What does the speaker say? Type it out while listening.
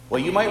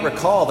Well, you might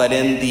recall that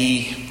in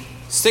the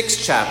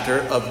 6th chapter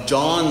of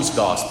John's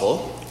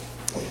Gospel,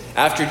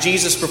 after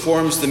Jesus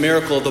performs the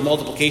miracle of the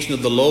multiplication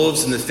of the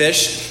loaves and the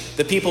fish,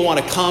 the people want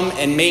to come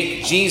and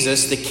make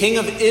Jesus the King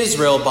of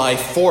Israel by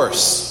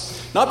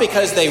force. Not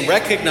because they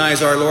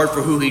recognize our Lord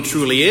for who he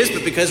truly is,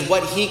 but because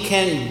what he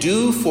can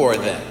do for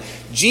them.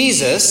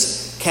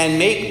 Jesus can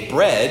make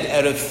bread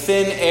out of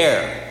thin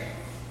air.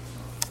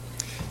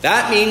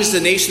 That means the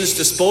nation's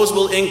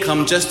disposable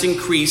income just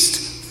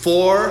increased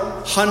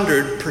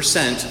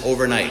 400%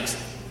 overnight.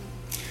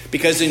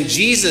 Because in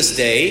Jesus'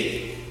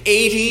 day,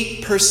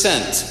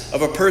 80%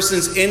 of a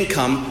person's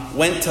income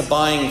went to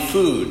buying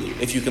food,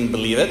 if you can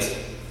believe it.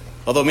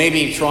 Although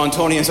maybe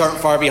Torontonians aren't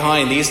far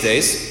behind these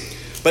days.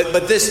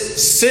 But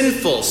this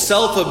sinful,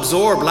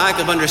 self-absorbed lack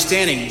of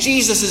understanding,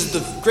 Jesus is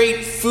the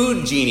great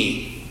food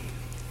genie,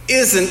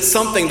 isn't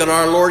something that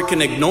our Lord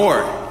can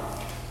ignore.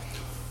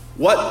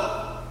 What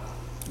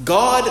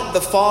God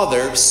the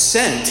Father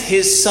sent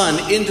his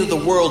Son into the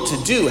world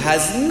to do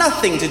has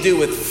nothing to do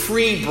with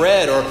free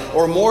bread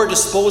or more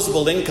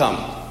disposable income.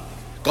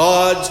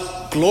 God's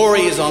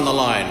glory is on the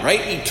line, right?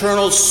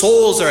 Eternal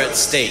souls are at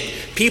stake.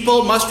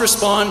 People must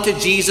respond to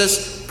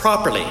Jesus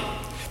properly.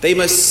 They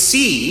must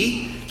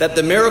see that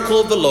the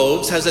miracle of the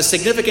loaves has a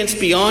significance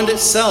beyond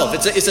itself.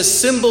 It's a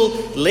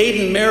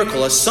symbol-laden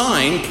miracle, a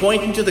sign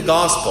pointing to the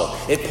gospel.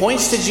 It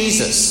points to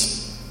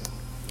Jesus.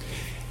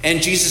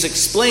 And Jesus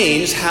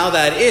explains how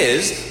that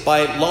is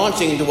by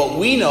launching into what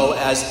we know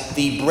as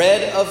the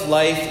bread of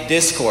life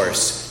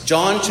discourse.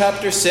 John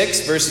chapter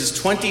 6, verses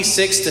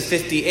 26 to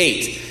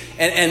 58.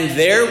 And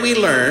there we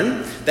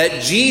learn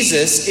that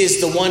Jesus is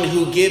the one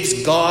who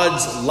gives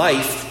God's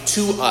life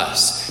to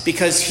us,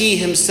 because he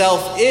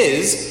himself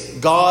is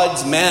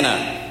God's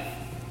manna.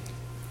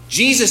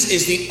 Jesus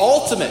is the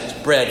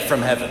ultimate bread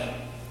from heaven.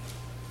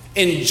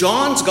 In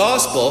John's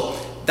gospel,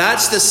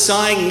 that's the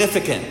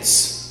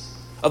significance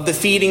of the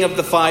feeding of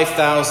the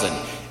 5,000.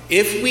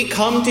 If we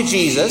come to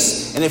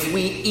Jesus, and if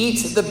we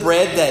eat the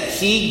bread that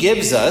he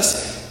gives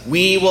us,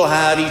 we will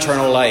have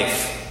eternal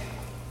life.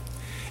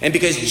 And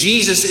because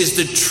Jesus is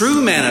the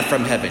true manna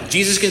from heaven,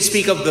 Jesus can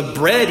speak of the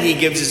bread he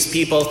gives his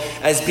people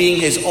as being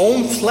his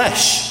own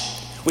flesh,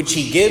 which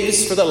he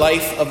gives for the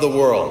life of the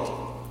world.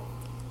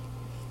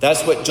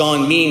 That's what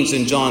John means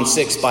in John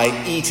 6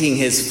 by eating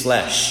his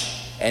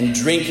flesh and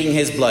drinking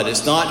his blood.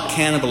 It's not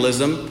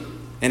cannibalism.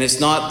 And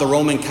it's not the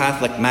Roman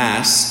Catholic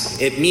Mass.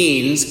 It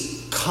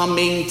means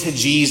coming to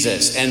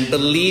Jesus and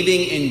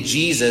believing in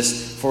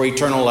Jesus for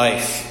eternal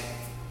life.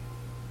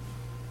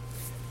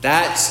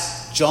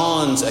 That's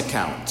John's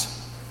account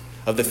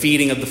of the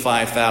feeding of the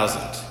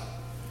 5,000.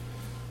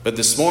 But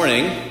this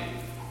morning,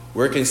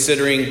 we're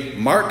considering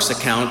Mark's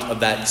account of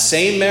that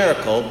same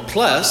miracle,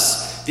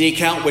 plus the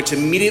account which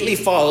immediately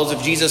follows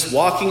of Jesus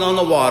walking on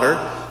the water,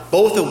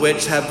 both of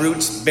which have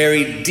roots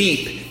buried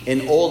deep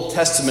in Old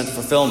Testament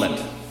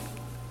fulfillment.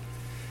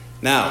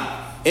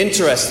 Now,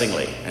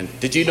 interestingly, and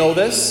did you know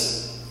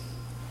this?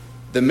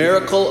 The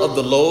miracle of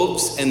the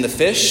loaves and the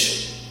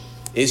fish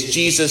is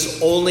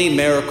Jesus' only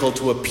miracle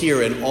to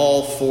appear in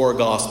all 4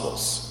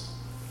 Gospels.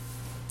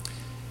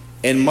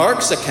 In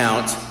Mark's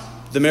account,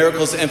 the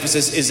miracle's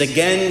emphasis is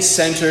again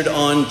centered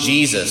on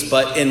Jesus.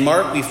 But in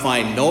Mark, we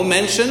find no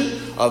mention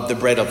of the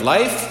bread of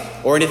life,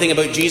 or anything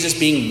about Jesus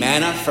being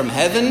manna from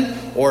heaven,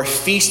 or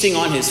feasting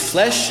on his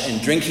flesh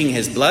and drinking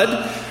his blood.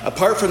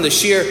 Apart from the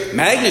sheer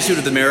magnitude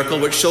of the miracle,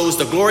 which shows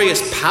the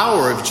glorious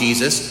power of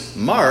Jesus,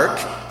 Mark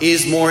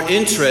is more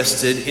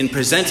interested in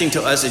presenting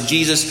to us a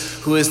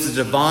Jesus who is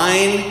the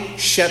divine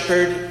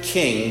shepherd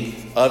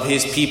king of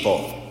his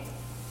people.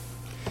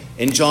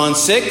 In John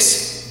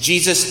 6,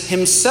 Jesus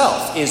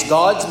himself is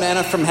God's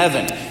manna from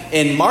heaven.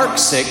 In Mark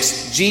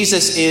 6,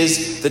 Jesus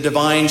is the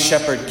divine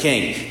shepherd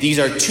king. These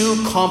are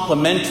 2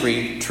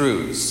 complementary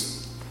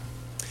truths.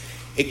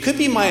 It could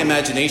be my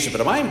imagination,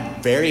 but am I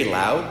very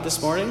loud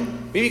this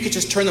morning? Maybe you could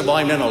just turn the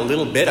volume down a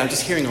little bit. I'm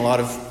just hearing a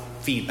lot of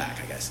feedback,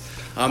 I guess.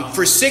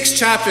 For 6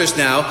 chapters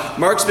now,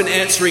 Mark's been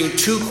answering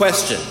 2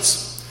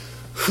 questions.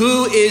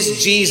 Who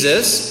is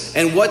Jesus,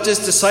 and what does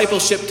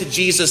discipleship to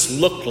Jesus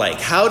look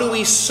like? How do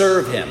we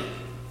serve him?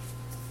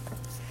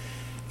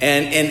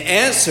 And in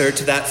answer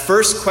to that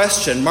first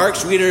question,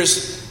 Mark's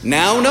readers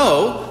now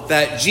know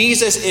that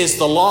Jesus is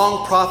the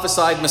long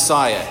prophesied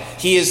Messiah.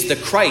 He is the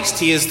Christ.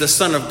 He is the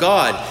Son of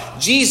God.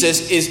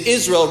 Jesus is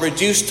Israel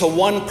reduced to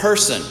one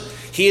person.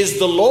 He is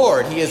the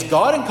Lord. He is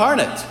God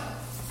incarnate.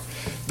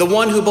 The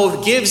one who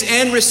both gives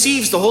and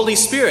receives the Holy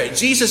Spirit.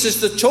 Jesus is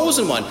the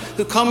chosen one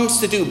who comes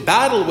to do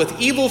battle with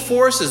evil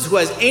forces, who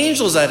has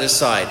angels at his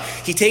side.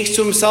 He takes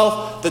to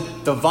himself the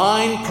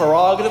divine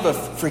prerogative of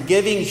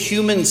forgiving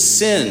human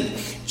sin.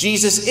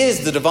 Jesus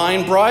is the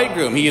divine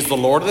bridegroom. He is the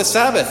Lord of the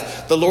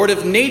Sabbath, the Lord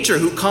of nature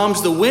who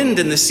calms the wind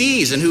and the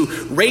seas and who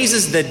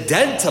raises the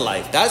dead to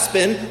life. That's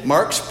been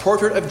Mark's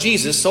portrait of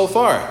Jesus so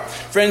far.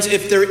 Friends,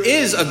 if there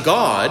is a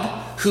God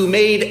who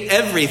made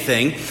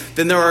everything,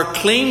 then there are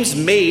claims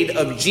made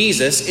of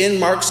Jesus in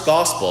Mark's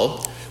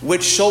gospel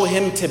which show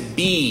him to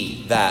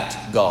be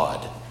that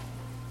God.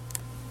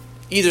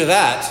 Either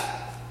that,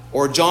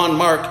 or John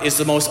Mark is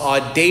the most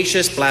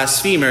audacious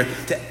blasphemer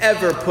to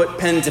ever put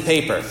pen to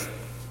paper.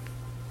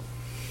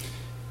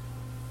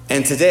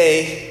 And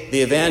today,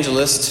 the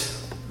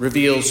evangelist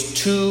reveals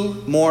two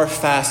more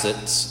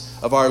facets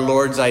of our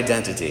Lord's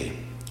identity.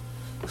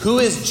 Who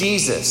is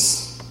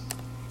Jesus?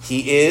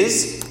 He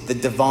is the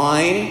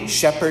divine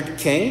shepherd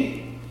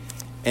king,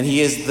 and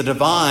he is the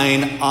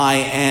divine I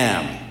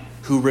am,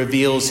 who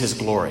reveals his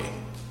glory.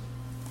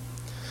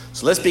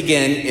 So let's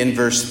begin in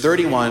verse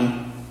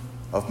 31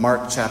 of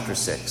Mark chapter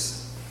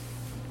 6.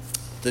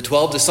 The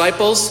 12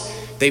 disciples,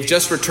 they've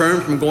just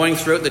returned from going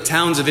throughout the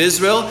towns of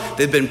Israel.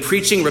 They've been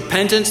preaching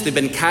repentance. They've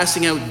been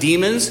casting out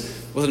demons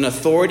with an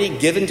authority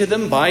given to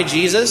them by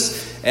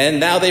Jesus. And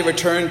now they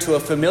return to a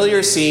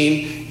familiar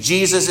scene.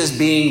 Jesus is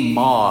being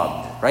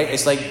mobbed, right?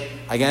 It's like,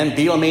 again,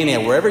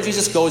 Beatlemania. Wherever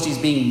Jesus goes, he's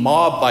being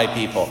mobbed by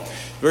people.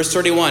 Verse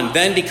 31,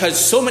 then because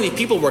so many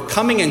people were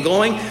coming and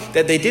going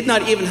that they did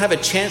not even have a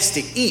chance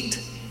to eat,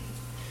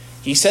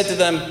 he said to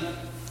them,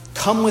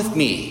 come with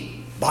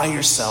me by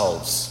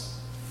yourselves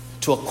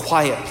to a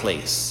quiet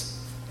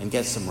place and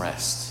get some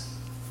rest.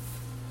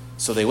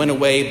 So they went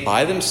away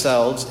by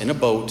themselves in a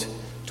boat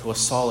to a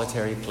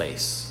solitary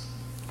place.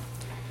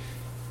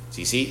 So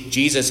you see,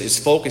 Jesus is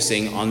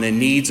focusing on the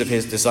needs of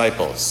his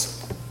disciples.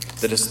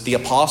 The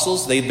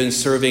apostles, they've been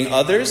serving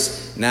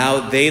others.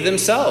 Now they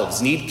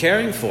themselves need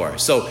caring for.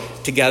 So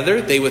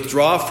together they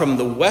withdraw from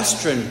the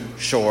western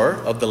shore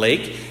of the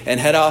lake and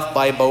head off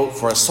by boat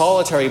for a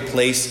solitary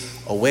place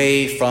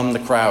away from the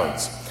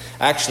crowds.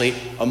 Actually,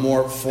 a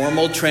more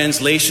formal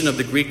translation of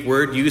the Greek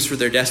word used for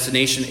their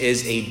destination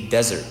is a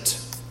desert.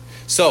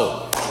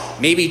 So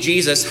maybe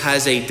Jesus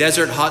has a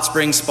desert hot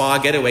spring spa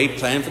getaway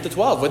planned for the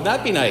 12. Wouldn't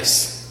that be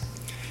nice?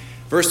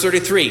 Verse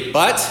 33,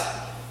 but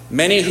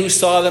many who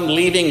saw them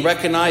leaving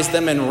recognized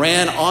them and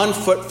ran on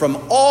foot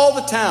from all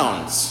the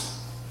towns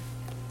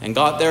and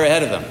got there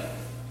ahead of them.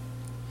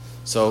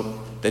 So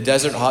the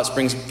desert hot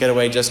springs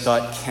getaway just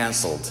got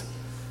canceled.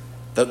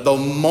 The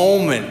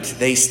moment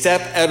they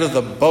step out of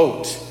the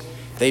boat,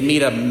 they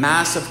meet a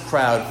massive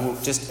crowd who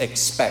just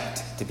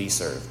expect to be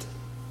served.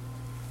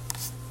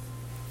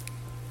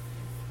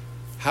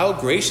 How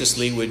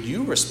graciously would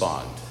you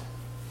respond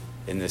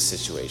in this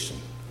situation?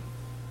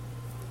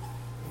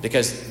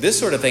 Because this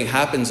sort of thing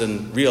happens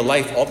in real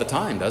life all the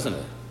time, doesn't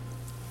it?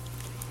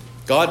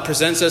 God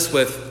presents us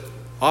with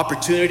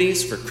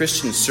opportunities for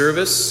Christian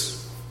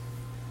service,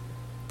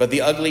 but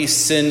the ugly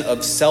sin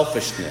of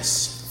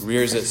selfishness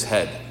rears its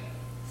head.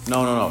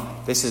 No.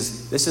 This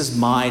is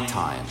my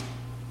time.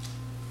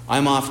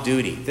 I'm off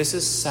duty. This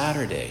is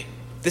Saturday.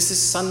 This is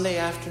Sunday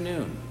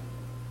afternoon.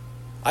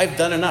 I've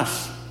done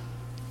enough.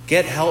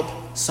 Get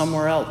help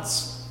somewhere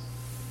else.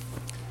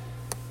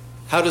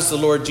 How does the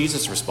Lord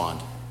Jesus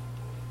respond?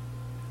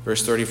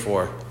 Verse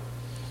 34,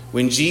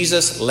 when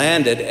Jesus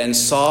landed and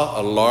saw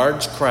a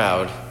large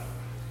crowd,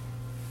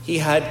 he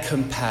had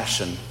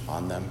compassion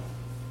on them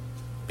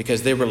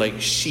because they were like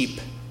sheep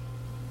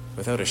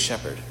without a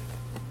shepherd.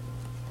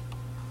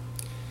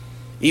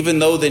 Even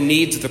though the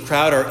needs of the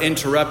crowd are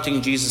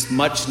interrupting Jesus'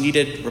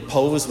 much-needed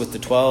repose with the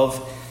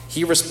 12,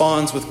 he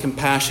responds with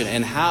compassion.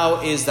 And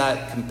how is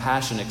that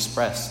compassion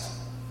expressed?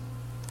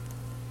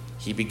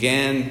 He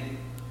began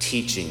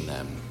teaching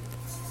them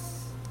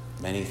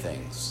many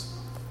things.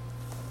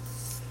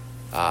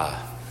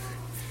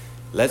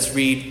 Let's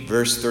read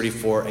verse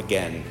 34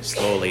 again,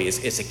 slowly.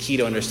 It's a key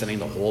to understanding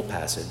the whole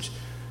passage.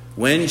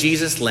 When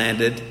Jesus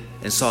landed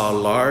and saw a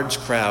large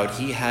crowd,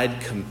 he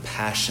had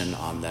compassion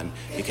on them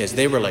because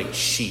they were like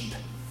sheep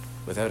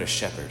without a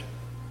shepherd.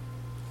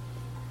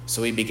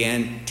 So he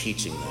began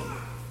teaching them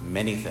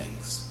many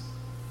things.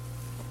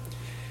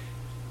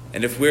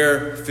 And if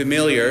we're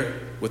familiar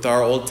with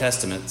our Old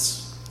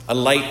Testaments, a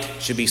light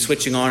should be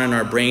switching on in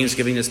our brains,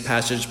 giving this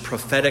passage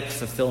prophetic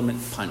fulfillment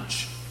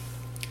punch.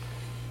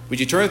 Would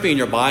you turn with me in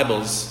your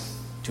Bibles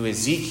to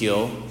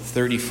Ezekiel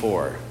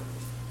 34?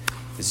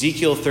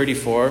 Ezekiel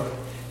 34.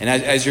 And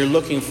as you're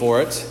looking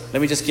for it,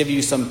 let me just give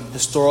you some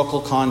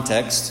historical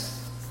context.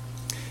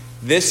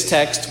 This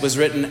text was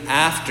written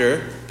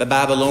after the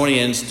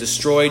Babylonians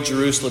destroyed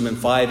Jerusalem in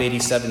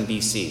 587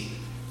 BC,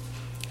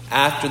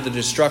 after the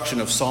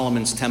destruction of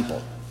Solomon's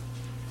temple.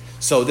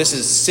 So this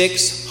is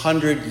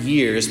 600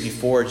 years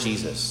before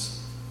Jesus.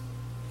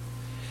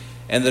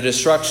 And the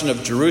destruction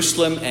of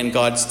Jerusalem and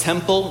God's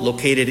temple,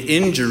 located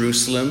in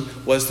Jerusalem,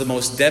 was the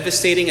most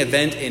devastating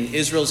event in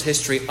Israel's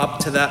history up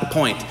to that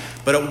point.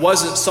 But it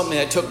wasn't something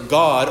that took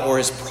God or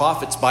his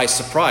prophets by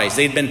surprise.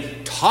 They'd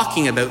been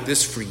talking about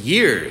this for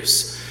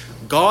years.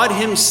 God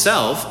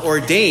himself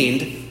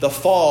ordained the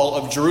fall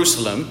of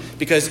Jerusalem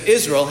because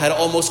Israel had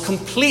almost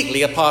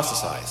completely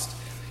apostatized.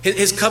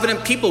 His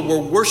covenant people were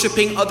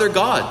worshiping other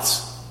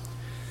gods.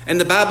 And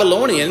the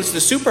Babylonians, the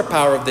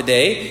superpower of the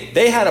day,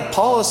 they had a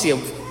policy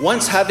of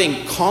once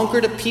having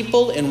conquered a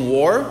people in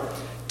war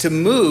to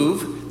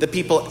move the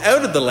people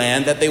out of the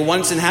land that they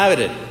once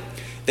inhabited.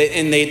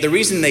 The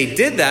reason they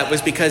did that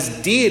was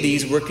because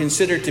deities were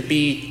considered to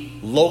be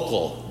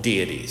local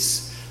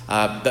deities.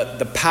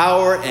 The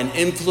power and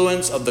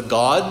influence of the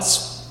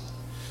gods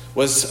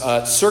was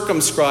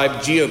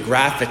circumscribed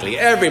geographically.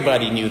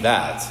 Everybody knew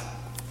that.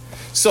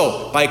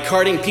 So, by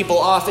carting people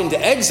off into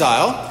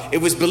exile, it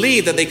was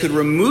believed that they could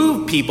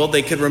remove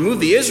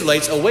the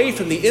Israelites away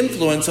from the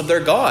influence of their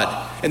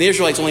God. And the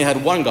Israelites only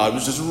had one God,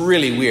 which is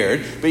really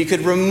weird. But you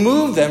could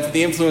remove them from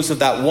the influence of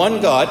that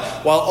one God,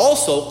 while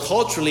also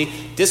culturally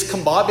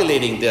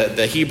discombobulating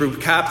the Hebrew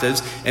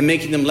captives and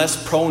making them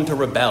less prone to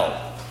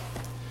rebel.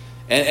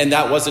 And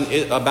that wasn't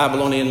the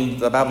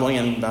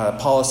Babylonian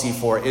policy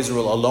for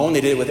Israel alone. They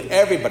did it with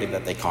everybody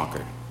that they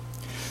conquered.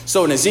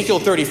 So in Ezekiel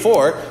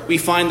 34, we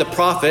find the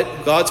prophet,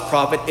 God's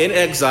prophet, in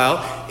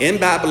exile in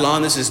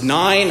Babylon. This is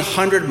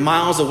 900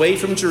 miles away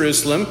from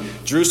Jerusalem.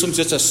 Jerusalem's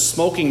just a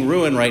smoking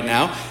ruin right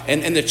now.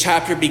 And the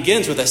chapter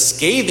begins with a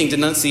scathing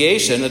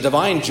denunciation, a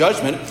divine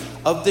judgment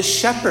of the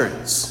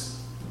shepherds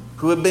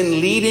who have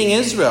been leading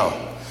Israel.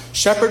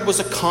 Shepherd was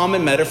a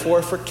common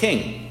metaphor for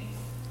king,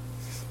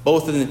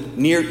 both in the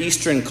Near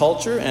Eastern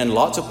culture and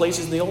lots of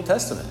places in the Old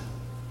Testament.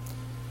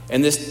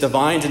 And this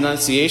divine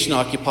denunciation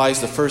occupies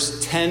the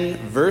first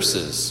 10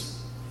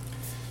 verses.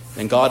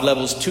 And God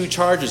levels 2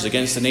 charges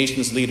against the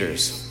nation's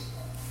leaders.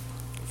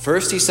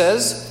 First, he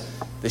says,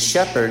 the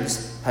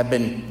shepherds have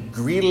been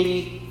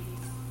greedily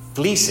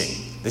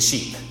fleecing the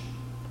sheep.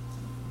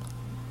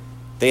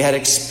 They had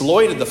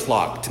exploited the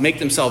flock to make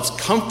themselves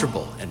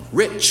comfortable and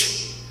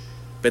rich,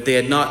 but they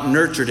had not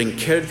nurtured and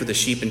cared for the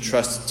sheep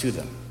entrusted to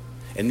them.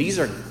 And these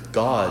are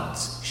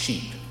God's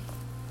sheep.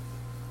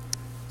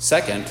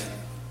 Second,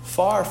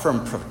 far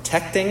from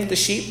protecting the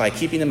sheep by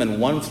keeping them in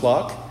one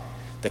flock,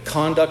 the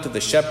conduct of the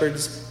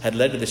shepherds had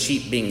led to the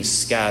sheep being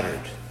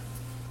scattered,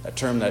 a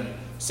term that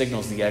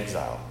signals the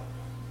exile.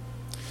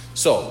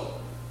 So,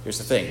 here's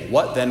the thing.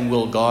 What then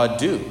will God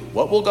do?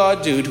 What will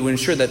God do to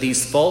ensure that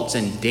these false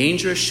and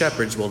dangerous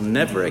shepherds will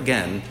never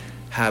again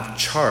have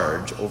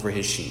charge over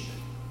his sheep?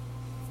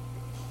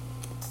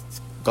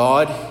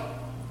 God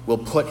will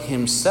put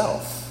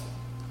himself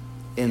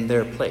in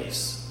their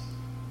place.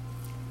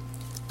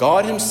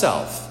 God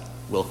himself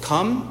will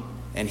come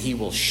and he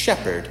will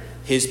shepherd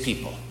his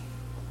people.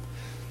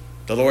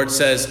 The Lord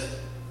says,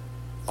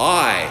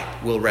 I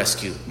will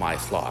rescue my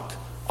flock.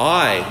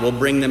 I will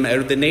bring them out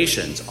of the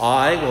nations.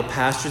 I will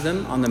pasture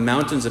them on the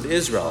mountains of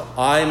Israel.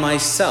 I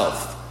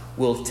myself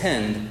will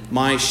tend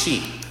my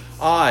sheep.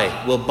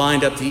 I will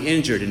bind up the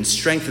injured and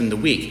strengthen the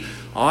weak.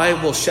 I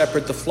will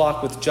shepherd the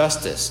flock with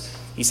justice.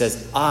 He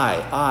says,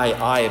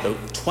 I,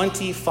 about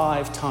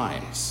 25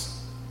 times.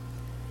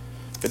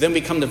 But then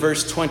we come to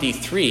verse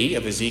 23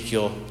 of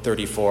Ezekiel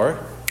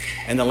 34,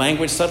 and the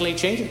language suddenly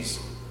changes.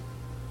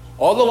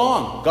 All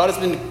along, God has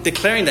been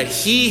declaring that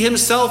he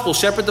himself will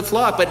shepherd the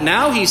flock. But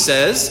now he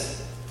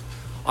says,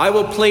 I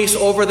will place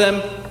over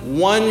them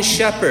one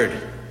shepherd,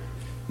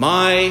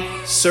 my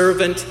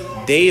servant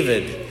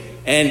David,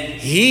 and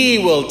he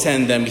will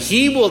tend them.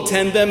 He will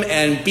tend them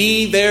and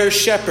be their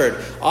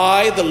shepherd.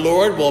 I, the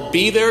Lord, will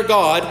be their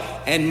God,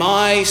 and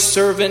my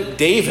servant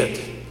David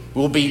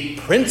will be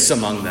prince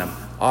among them.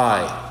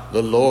 I,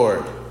 the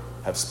Lord,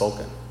 have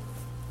spoken.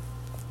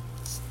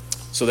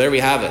 So there we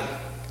have it.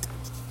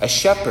 A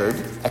shepherd,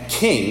 a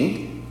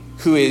king,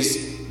 who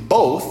is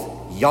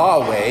both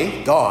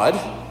Yahweh, God,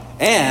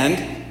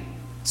 and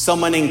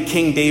someone in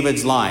King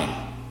David's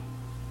line.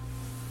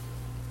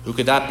 Who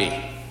could that be?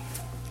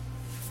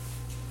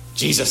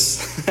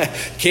 Jesus.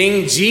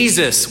 King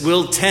Jesus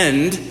will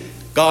tend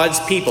God's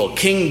people.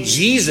 King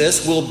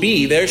Jesus will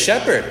be their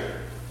shepherd.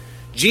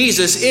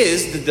 Jesus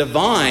is the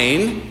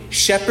divine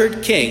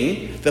shepherd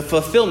king, the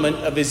fulfillment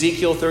of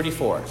Ezekiel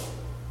 34.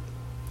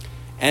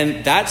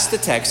 And that's the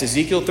text,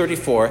 Ezekiel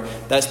 34,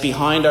 that's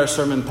behind our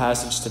sermon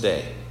passage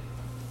today.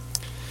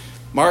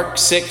 Mark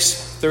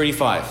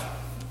 6:35.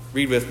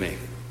 Read with me.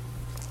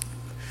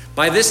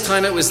 By this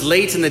time it was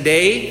late in the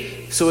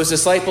day, so his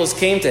disciples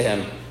came to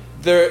him.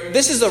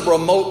 This is a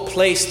remote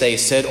place, they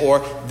said,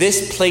 or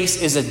this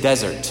place is a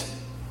desert.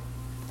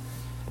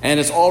 And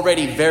it's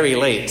already very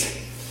late.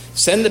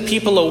 Send the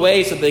people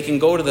away so they can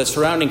go to the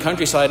surrounding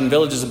countryside and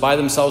villages and buy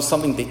themselves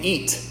something to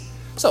eat.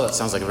 So that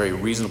sounds like a very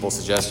reasonable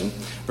suggestion.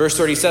 Verse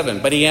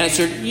 37, but he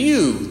answered,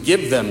 you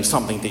give them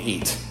something to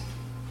eat.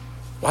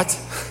 What?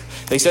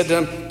 They said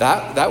to him,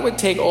 that would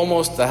take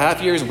almost a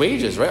half year's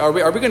wages, right? Are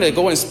we going to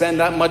go and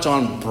spend that much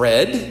on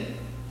bread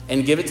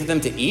and give it to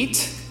them to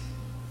eat?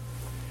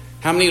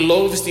 How many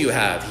loaves do you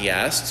have? He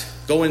asked.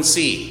 Go and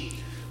see.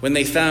 When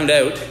they found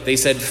out, they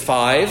said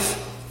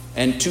 5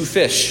 and 2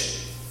 fish.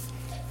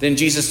 Then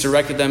Jesus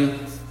directed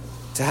them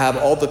to have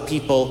all the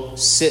people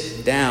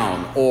sit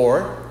down,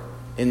 or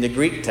in the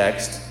Greek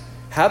text,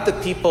 have the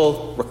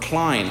people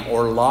recline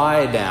or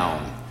lie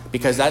down,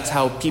 because that's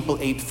how people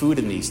ate food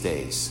in these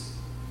days.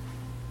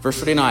 Verse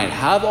 39,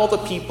 have all the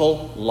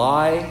people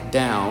lie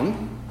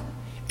down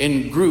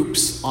in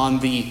groups on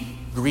the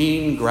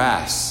green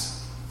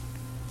grass.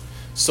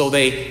 So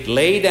they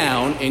lay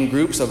down in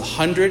groups of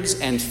hundreds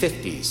and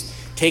 50s.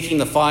 Taking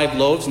the 5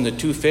 loaves and the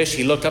 2 fish,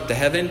 he looked up to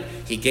heaven,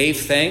 he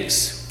gave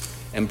thanks,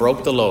 and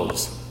broke the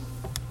loaves.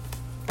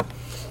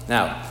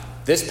 Now,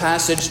 this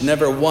passage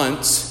never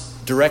once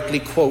directly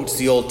quotes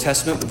the Old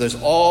Testament, but there's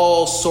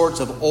all sorts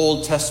of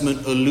Old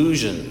Testament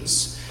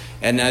allusions.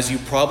 And as you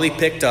probably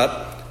picked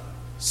up,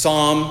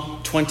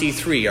 Psalm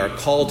 23, our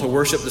call to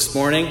worship this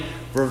morning,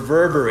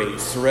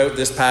 reverberates throughout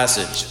this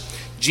passage.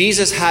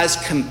 Jesus has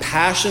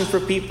compassion for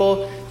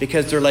people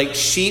because they're like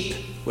sheep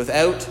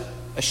without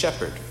a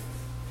shepherd.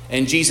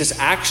 And Jesus'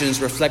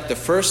 actions reflect the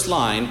first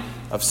line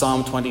of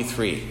Psalm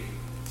 23.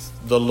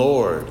 The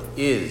Lord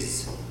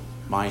is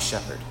my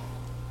shepherd.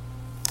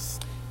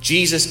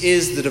 Jesus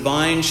is the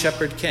divine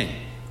shepherd king.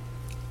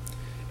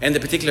 And the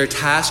particular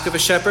task of a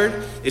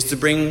shepherd is to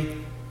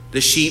bring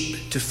the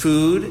sheep to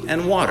food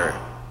and water.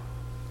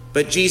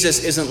 But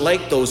Jesus isn't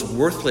like those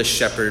worthless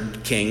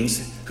shepherd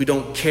kings who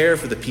don't care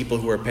for the people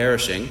who are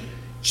perishing.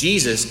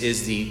 Jesus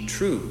is the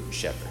true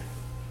shepherd.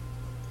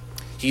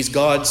 He's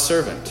God's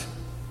servant,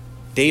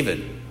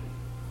 David,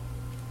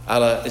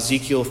 a la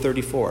Ezekiel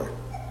 34.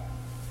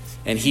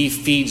 And he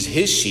feeds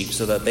his sheep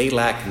so that they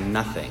lack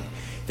nothing.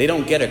 They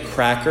don't get a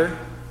cracker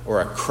or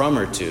a crumb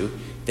or two.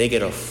 They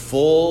get a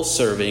full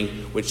serving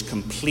which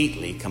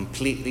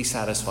completely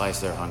satisfies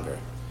their hunger.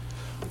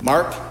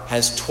 Mark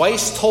has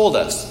twice told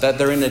us that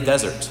they're in a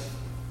desert.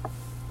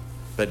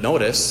 But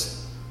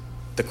notice,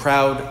 the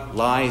crowd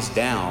lies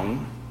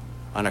down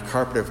on a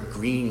carpet of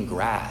green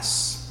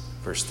grass,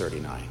 verse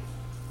 39.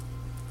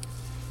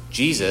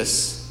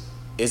 Jesus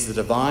is the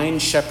divine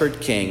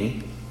shepherd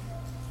king,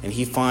 and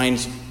he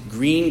finds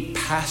green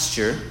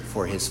pasture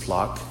for his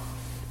flock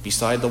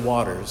beside the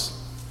waters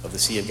of the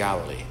Sea of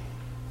Galilee.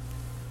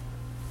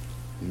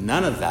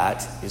 None of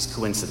that is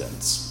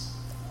coincidence.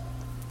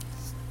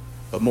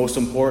 But most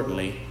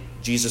importantly,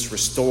 Jesus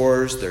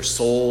restores their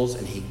souls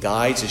and he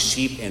guides his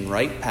sheep in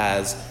right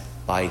paths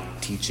by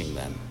teaching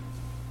them.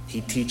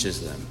 He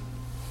teaches them.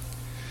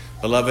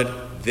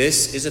 Beloved,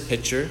 this is a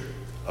picture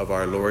of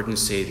our Lord and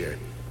Savior,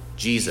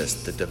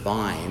 Jesus, the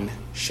divine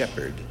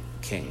shepherd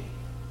king.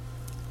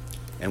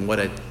 And what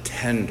a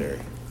tender,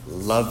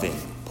 loving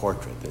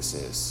portrait this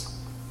is.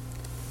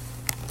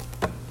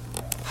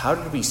 How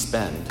did we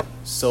spend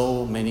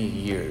so many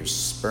years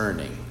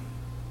spurning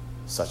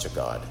such a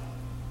God?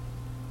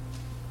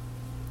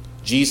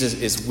 Jesus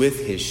is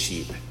with his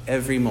sheep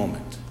every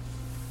moment.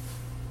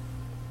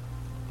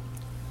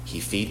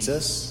 He feeds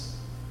us.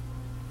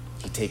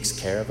 He takes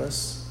care of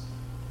us.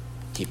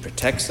 He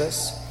protects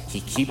us.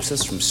 He keeps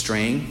us from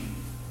straying.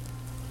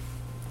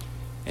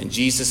 And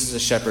Jesus is a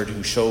shepherd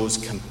who shows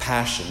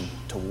compassion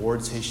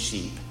towards his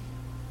sheep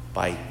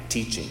by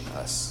teaching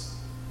us.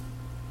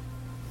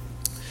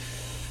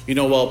 You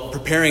know, while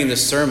preparing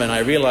this sermon, I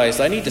realized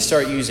I need to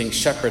start using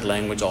shepherd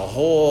language a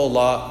whole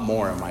lot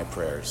more in my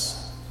prayers.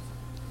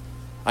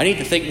 I need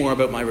to think more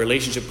about my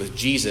relationship with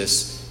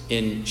Jesus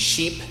in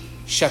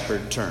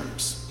sheep-shepherd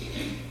terms.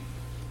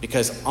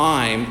 Because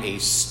I'm a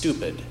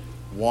stupid,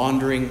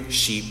 wandering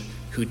sheep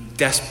who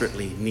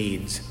desperately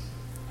needs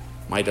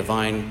my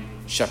divine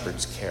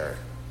shepherd's care.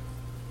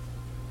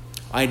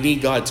 I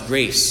need God's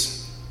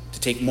grace to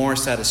take more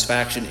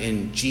satisfaction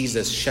in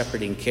Jesus'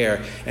 shepherding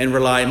care and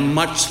rely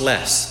much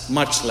less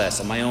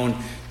on my own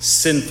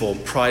sinful,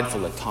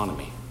 prideful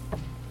autonomy.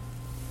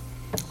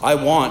 I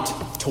want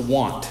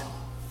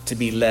to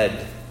be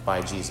led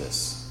by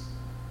Jesus.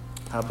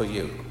 How about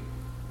you?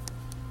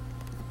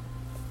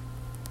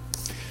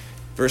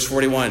 Verse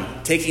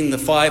 41, taking the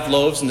 5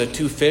 loaves and the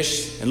 2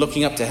 fish, and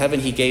looking up to heaven,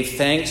 he gave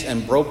thanks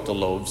and broke the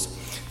loaves.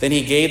 Then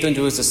he gave them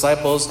to his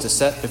disciples to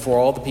set before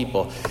all the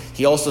people.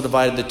 He also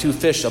divided the 2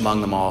 fish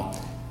among them all.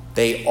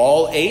 They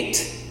all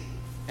ate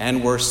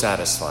and were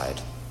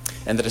satisfied.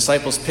 And the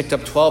disciples picked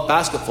up 12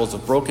 basketfuls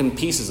of broken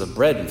pieces of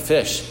bread and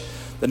fish.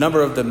 The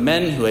number of the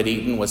men who had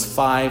eaten was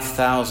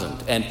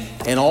 5,000. And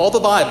in all the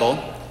Bible,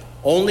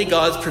 only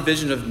God's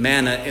provision of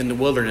manna in the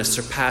wilderness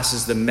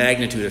surpasses the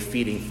magnitude of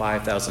feeding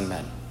 5,000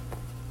 men.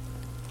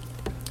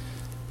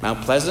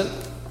 Mount Pleasant,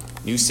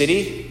 New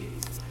City,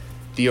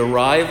 the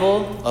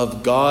arrival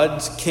of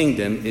God's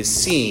kingdom is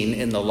seen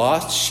in the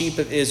lost sheep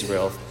of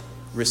Israel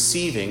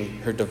receiving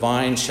her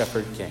divine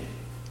shepherd king.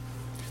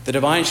 The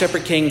divine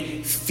shepherd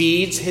king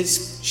feeds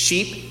his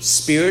sheep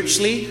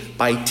spiritually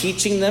by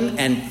teaching them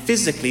and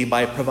physically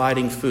by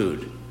providing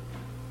food.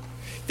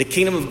 The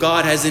kingdom of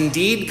God has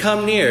indeed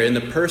come near in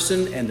the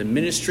person and the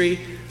ministry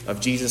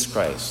of Jesus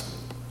Christ.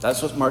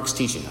 That's what Mark's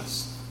teaching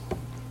us.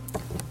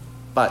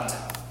 But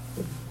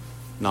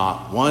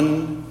not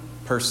one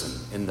person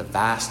in the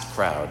vast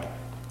crowd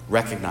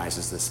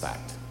recognizes this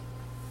fact.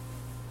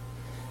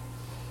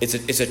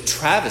 It's a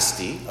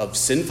travesty of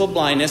sinful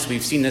blindness.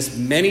 We've seen this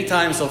many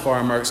times so far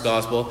in Mark's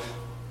gospel.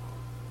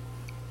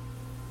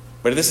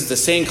 But this is the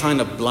same kind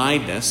of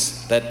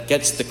blindness that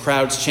gets the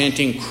crowds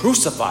chanting,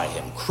 "Crucify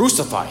him,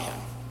 crucify him,"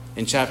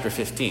 in chapter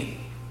 15.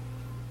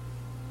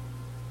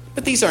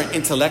 But these aren't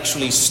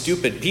intellectually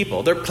stupid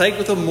people. They're plagued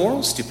with a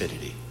moral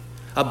stupidity,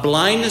 a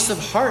blindness of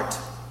heart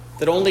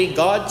that only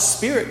God's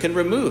Spirit can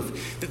remove.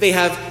 That they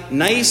have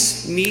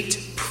nice, neat,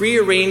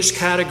 prearranged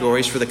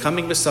categories for the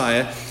coming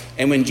Messiah,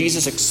 and when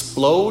Jesus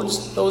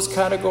explodes those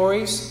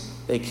categories,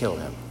 they kill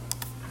him.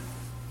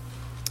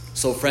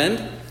 So,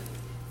 friend,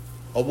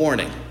 a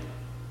warning.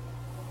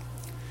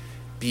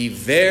 be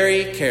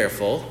very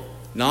careful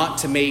not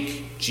to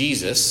make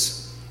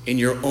Jesus in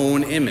your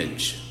own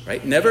image,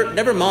 right?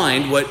 Never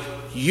mind what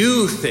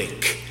you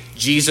think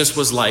Jesus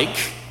was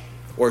like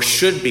or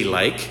should be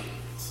like.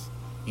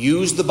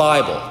 Use the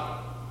Bible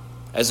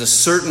as a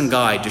certain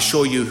guide to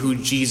show you who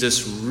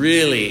Jesus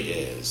really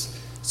is.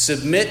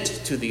 Submit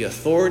to the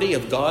authority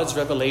of God's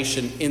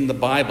revelation in the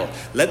Bible.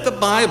 Let the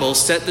Bible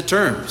set the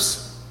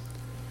terms.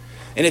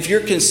 And if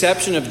your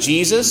conception of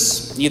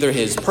Jesus, either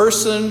his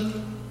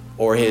person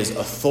or his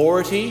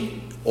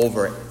authority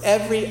over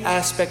every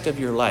aspect of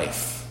your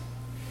life,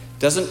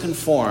 doesn't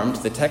conform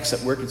to the text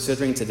that we're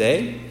considering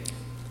today,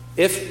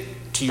 if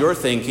to your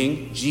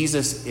thinking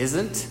Jesus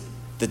isn't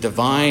the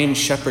divine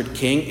shepherd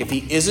king, if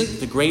he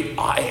isn't the great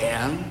I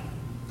am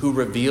who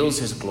reveals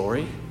his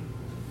glory,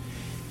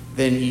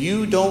 then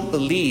you don't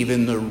believe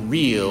in the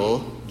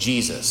real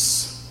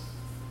Jesus.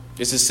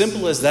 It's as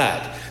simple as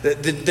that.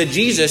 The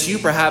Jesus you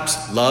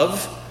perhaps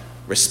love,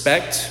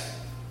 respect,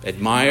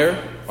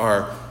 admire,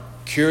 are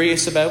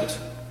curious about,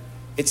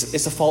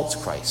 it's a false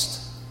Christ.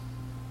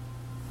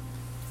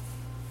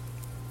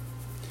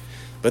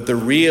 But the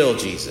real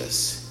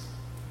Jesus,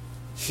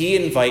 he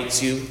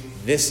invites you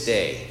this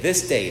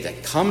day to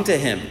come to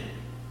him,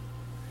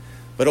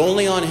 but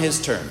only on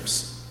his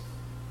terms.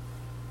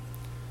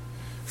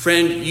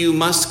 Friend, you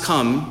must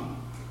come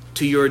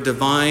to your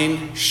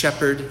divine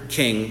shepherd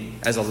king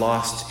as a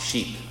lost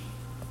sheep.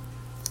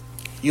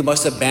 You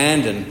must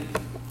abandon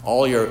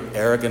all your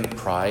arrogant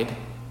pride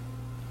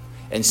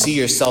and see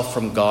yourself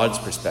from God's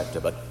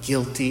perspective, a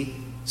guilty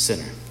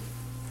sinner,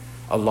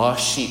 a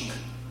lost sheep,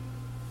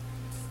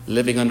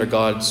 living under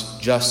God's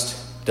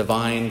just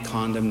divine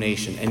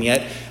condemnation, and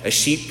yet a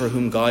sheep for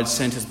whom God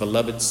sent his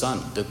beloved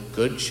Son, the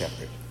Good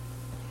Shepherd,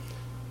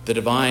 the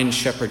divine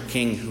shepherd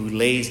king who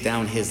lays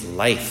down his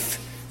life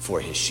for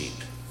his sheep.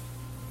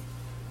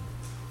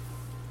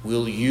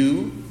 Will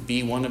you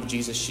be one of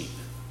Jesus' sheep?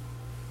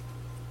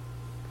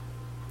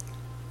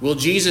 Will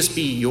Jesus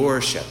be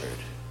your shepherd?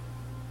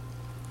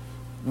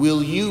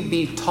 Will you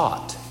be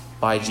taught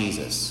by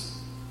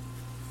Jesus?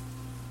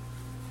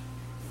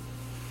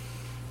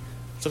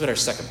 Let's look at our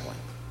second point.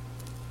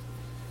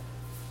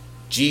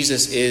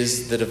 Jesus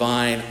is the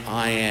divine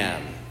I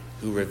am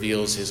who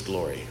reveals his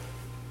glory.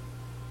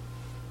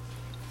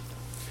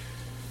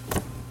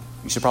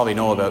 You should probably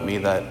know about me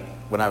that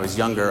when I was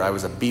younger, I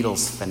was a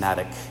Beatles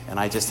fanatic, and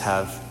I just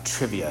have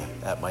trivia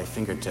at my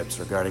fingertips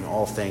regarding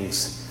all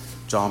things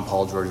John,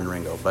 Paul, George, and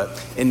Ringo. But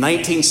in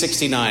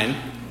 1969,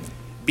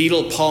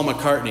 Beatle Paul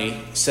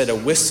McCartney said a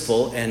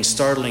wistful and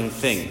startling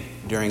thing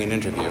during an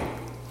interview.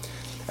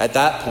 At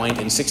that point,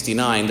 in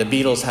 1969, the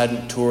Beatles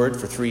hadn't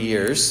toured for 3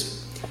 years.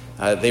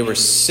 They were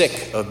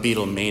sick of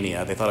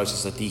Beatlemania. They thought it was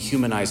just a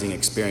dehumanizing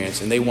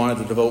experience, and they wanted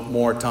to devote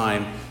more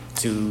time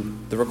to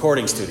the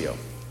recording studio.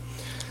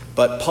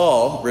 But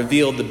Paul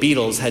revealed the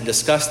Beatles had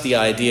discussed the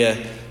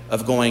idea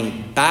of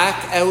going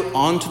back out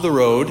onto the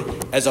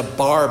road as a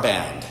bar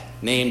band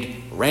named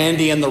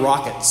Randy and the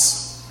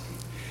Rockets.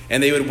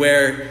 And they would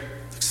wear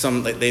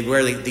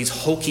these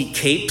hokey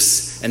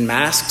capes and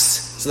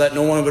masks so that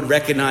no one would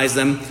recognize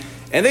them.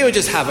 And they would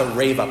just have a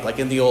rave up, like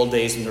in the old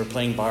days when they were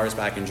playing bars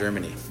back in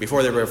Germany,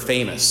 before they were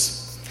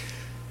famous.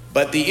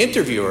 But the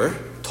interviewer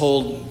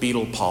told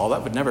Beatle Paul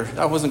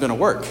that wasn't going to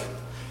work.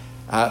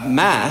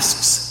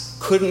 Masks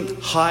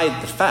couldn't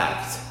hide the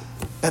fact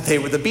that they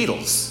were the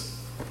Beatles.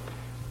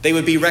 They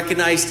would be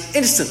recognized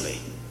instantly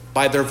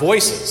by their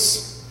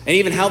voices and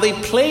even how they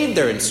played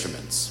their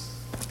instruments.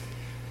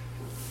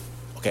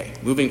 Okay,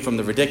 moving from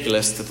the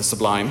ridiculous to the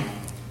sublime.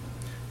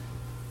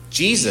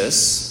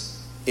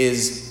 Jesus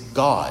is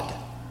God.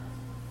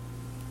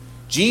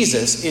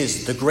 Jesus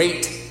is the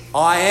great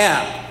I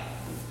am.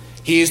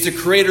 He is the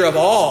creator of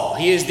all.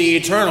 He is the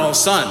eternal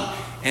Son.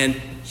 And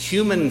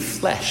human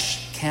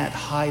flesh can't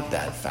hide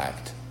that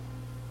fact.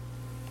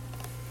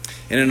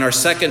 And in our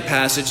second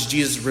passage,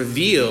 Jesus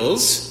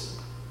reveals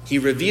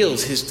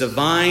his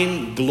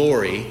divine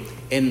glory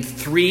in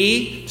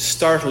 3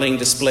 startling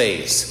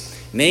displays.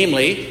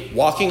 Namely,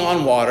 walking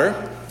on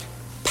water,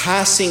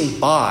 passing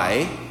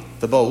by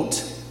the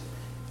boat,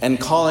 and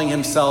calling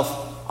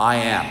himself I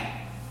am.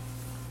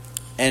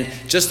 And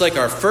just like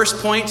our first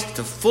point,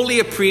 to fully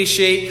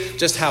appreciate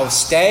just how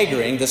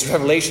staggering this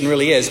revelation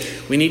really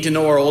is, we need to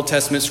know our Old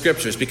Testament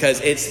scriptures,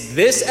 because it's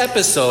this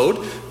episode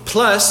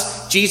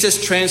plus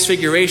Jesus'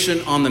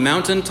 transfiguration on the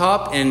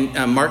mountaintop in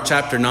Mark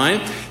chapter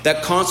 9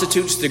 that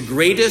constitutes the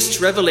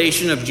greatest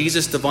revelation of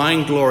Jesus'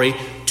 divine glory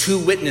to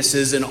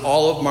witnesses in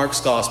all of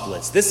Mark's gospel.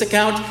 It's this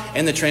account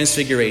and the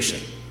transfiguration.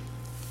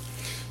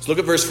 So look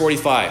at verse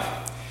 45.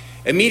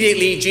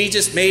 Immediately,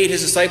 Jesus made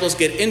his disciples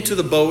get into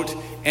the boat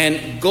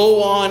and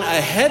go on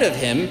ahead of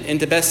him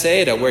into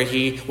Bethsaida,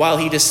 while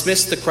he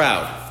dismissed the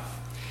crowd.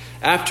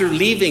 After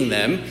leaving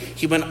them,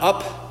 he went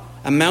up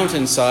a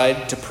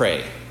mountainside to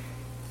pray.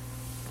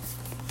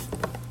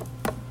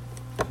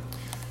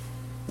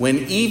 When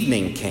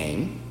evening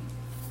came,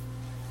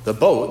 the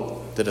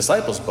boat, the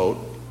disciples' boat,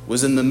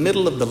 was in the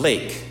middle of the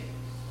lake,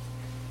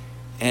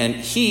 and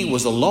he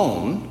was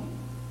alone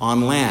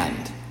on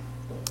land.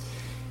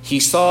 he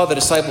saw the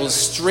disciples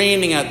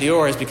straining at the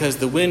oars because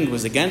the wind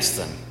was against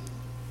them.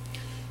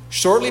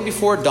 Shortly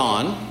before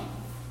dawn,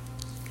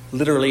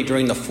 literally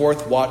during the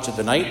fourth watch of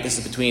the night, this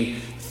is between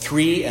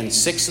 3 and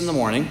 6 in the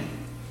morning,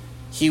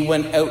 he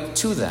went out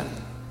to them,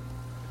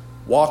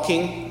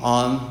 walking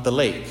on the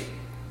lake.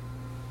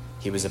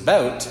 He was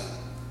about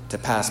to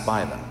pass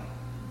by them.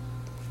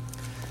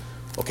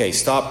 Okay,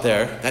 stop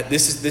there.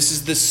 This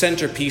is the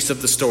centerpiece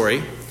of the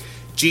story.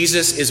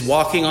 Jesus is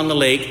walking on the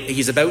lake.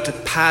 He's about to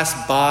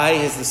pass by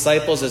his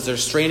disciples as they're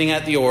straining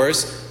at the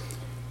oars.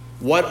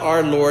 What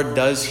our Lord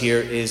does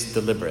here is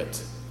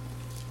deliberate.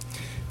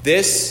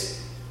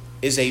 This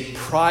is a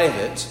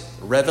private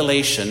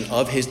revelation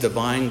of his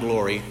divine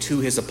glory to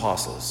his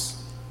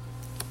apostles.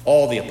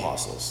 All the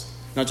apostles.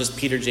 Not just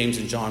Peter, James,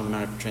 and John on the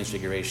Mount of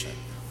Transfiguration.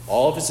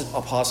 All of his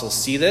apostles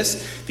see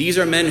this. These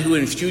are men who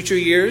in future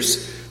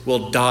years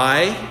will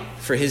die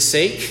for his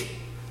sake,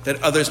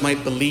 that others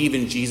might believe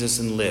in Jesus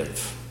and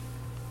live.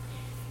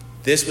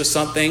 This was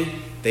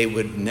something they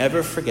would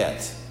never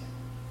forget.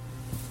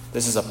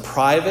 This is a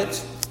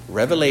private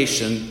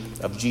revelation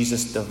of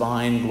Jesus'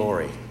 divine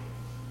glory.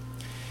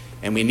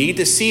 And we need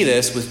to see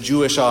this with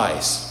Jewish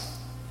eyes.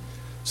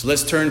 So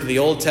let's turn to the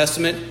Old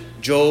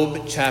Testament,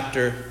 Job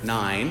chapter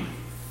 9,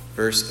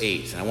 verse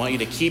 8. And I want you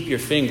to keep your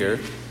finger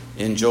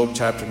in Job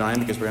chapter 9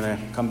 because we're going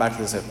to come back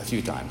to this a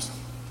few times.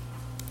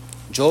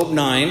 Job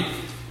 9,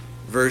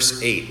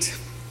 verse 8.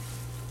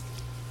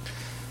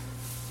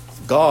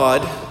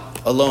 God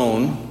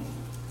alone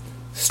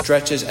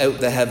stretches out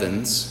the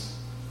heavens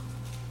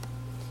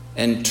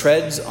and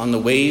treads on the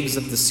waves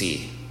of the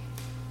sea.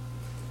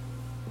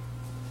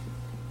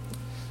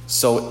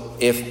 So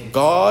if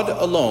God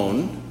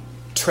alone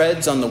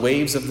treads on the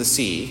waves of the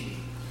sea,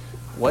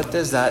 what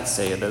does that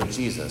say about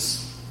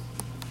Jesus?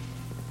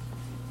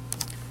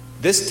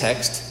 This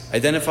text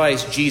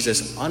identifies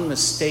Jesus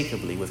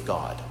unmistakably with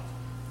God.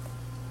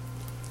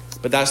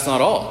 But that's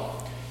not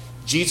all.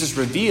 Jesus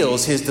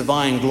reveals his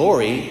divine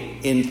glory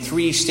in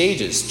 3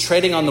 stages.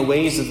 Treading on the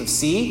waves of the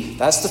sea,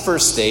 that's the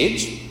first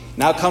stage.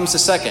 Now comes the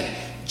second.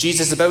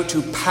 Jesus is about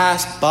to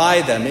pass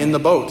by them in the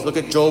boat. Look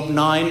at Job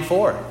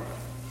 9:4.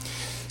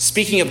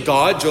 Speaking of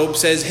God, Job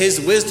says, his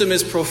wisdom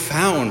is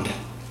profound.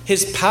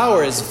 His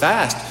power is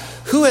vast.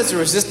 Who has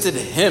resisted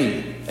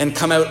him and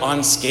come out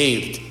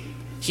unscathed?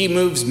 He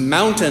moves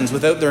mountains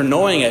without their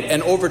knowing it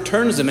and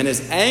overturns them in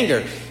his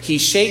anger. He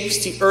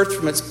shakes the earth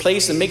from its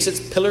place and makes its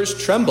pillars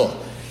tremble.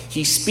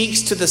 He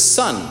speaks to the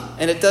sun,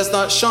 and it does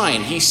not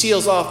shine. He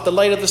seals off the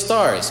light of the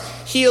stars.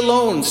 He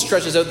alone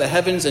stretches out the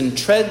heavens and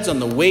treads on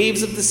the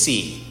waves of the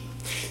sea.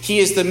 He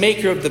is the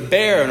maker of the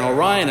Bear and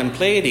Orion and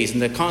Pleiades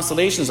and the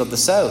constellations of the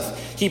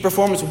south. He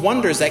performs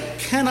wonders that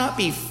cannot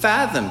be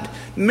fathomed,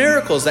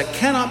 miracles that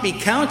cannot be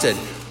counted.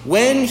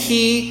 When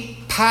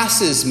he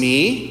passes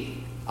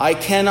me, I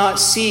cannot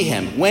see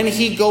him. When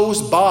he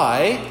goes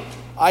by,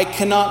 I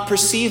cannot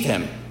perceive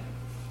him.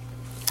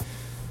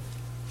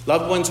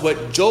 Loved ones,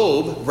 what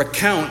Job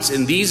recounts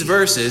in these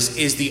verses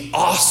is the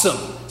awesome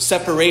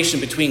separation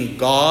between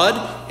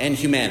God and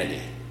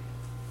humanity.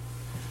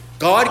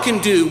 God can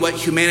do what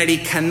humanity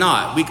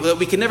cannot.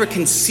 We can never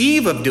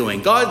conceive of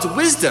doing. God's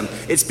wisdom,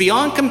 it's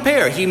beyond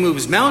compare. He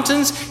moves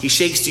mountains, he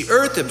shakes the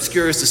earth,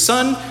 obscures the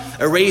sun,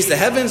 arrays the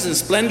heavens in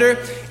splendor,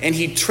 and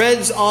he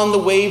treads on the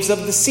waves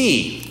of the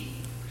sea.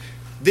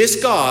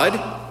 This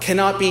God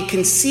cannot be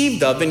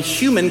conceived of in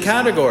human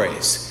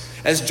categories.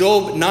 As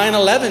Job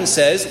 9:11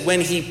 says,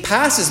 when he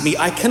passes me,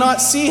 I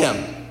cannot see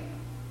him.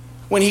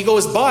 When he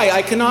goes by,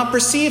 I cannot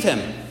perceive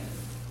him.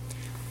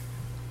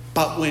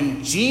 But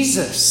when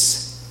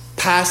Jesus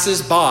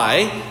passes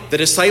by the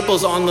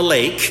disciples on the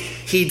lake,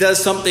 he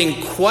does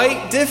something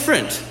quite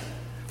different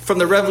from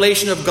the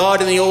revelation of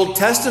God in the Old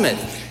Testament.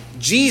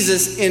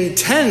 Jesus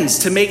intends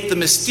to make the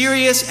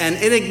mysterious and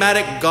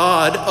enigmatic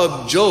God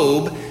of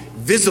Job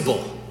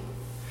visible,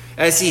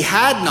 as he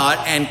had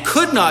not and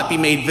could not be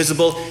made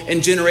visible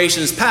in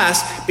generations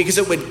past, because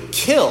it would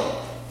kill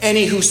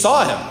any who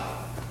saw him.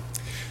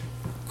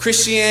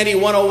 Christianity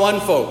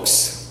 101,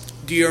 folks.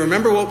 Do you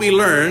remember what we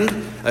learned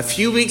a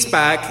few weeks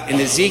back in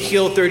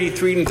Ezekiel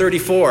 33 and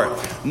 34?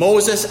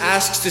 Moses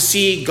asks to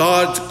see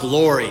God's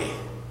glory.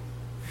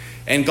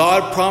 And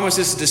God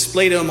promises to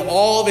display to him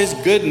all of his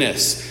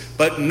goodness.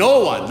 But no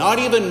one, not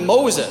even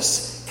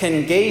Moses,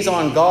 can gaze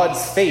on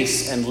God's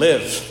face and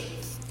live.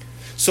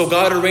 So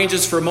God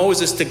arranges for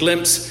Moses to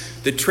glimpse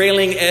the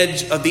trailing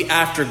edge of the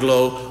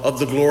afterglow of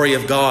the glory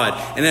of God.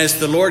 And as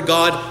the Lord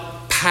God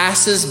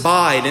passes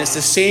by, and it's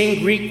the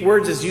same Greek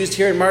words as used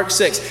here in Mark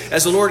 6,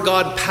 as the Lord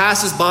God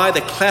passes by the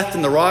cleft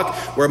in the rock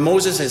where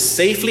Moses is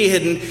safely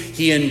hidden,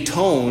 he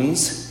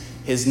intones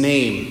his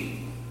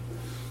name.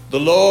 The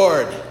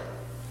Lord,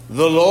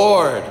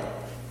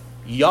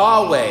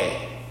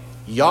 Yahweh,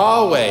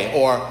 Yahweh,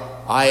 or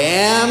I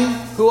am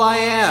who I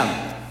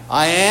am.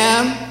 I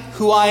am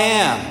who I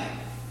am.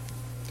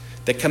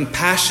 The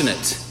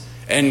compassionate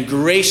and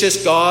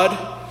gracious God,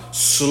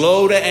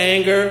 slow to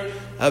anger,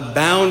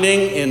 abounding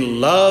in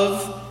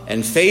love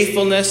and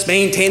faithfulness,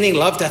 maintaining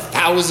love to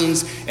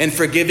thousands, and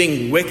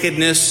forgiving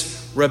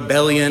wickedness,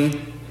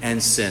 rebellion,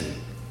 and sin.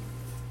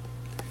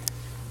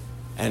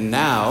 And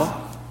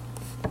now,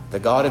 the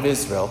God of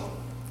Israel,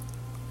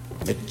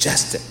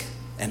 majestic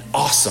and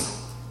awesome,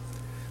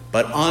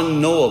 but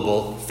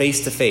unknowable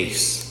face to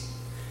face,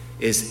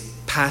 is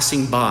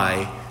passing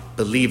by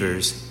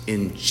believers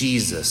in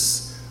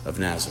Jesus of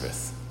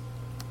Nazareth.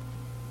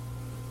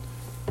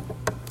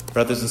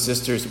 Brothers and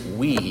sisters,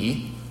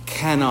 we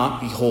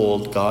cannot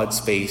behold God's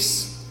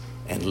face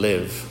and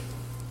live.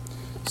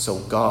 So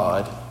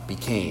God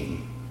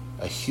became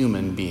a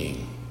human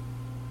being.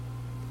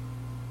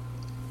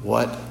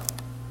 What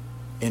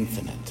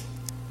infinite,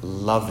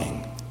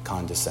 loving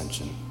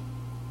condescension.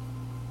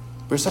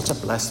 We're such a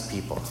blessed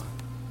people.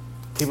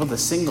 People that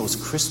sing those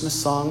Christmas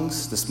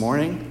songs this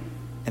morning,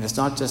 and it's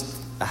not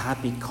just a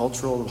happy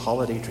cultural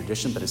holiday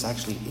tradition, but it's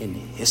actually in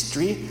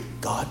history.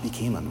 God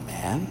became a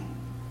man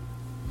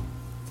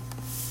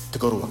to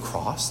go to a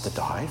cross, to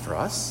die for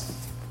us.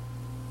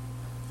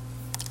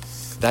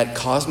 That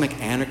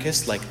cosmic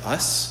anarchists like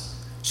us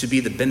should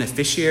be the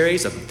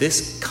beneficiaries of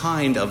this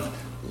kind of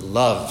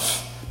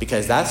love,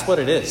 because that's what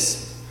it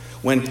is.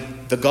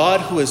 When the God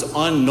who is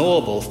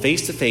unknowable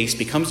face to face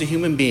becomes a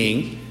human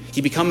being,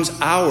 he becomes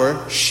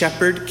our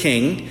shepherd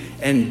king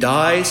and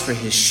dies for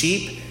his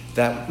sheep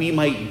that we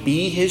might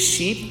be his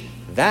sheep.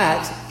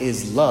 That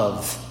is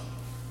love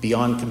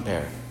beyond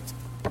compare.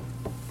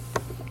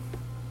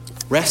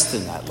 Rest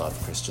in that love,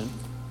 Christian.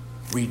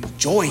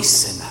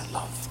 Rejoice in that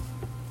love.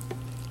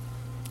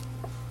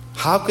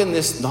 How can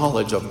this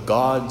knowledge of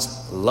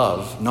God's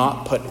love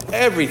not put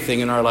everything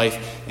in our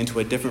life into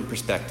a different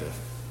perspective?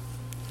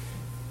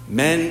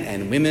 Men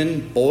and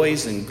women,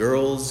 boys and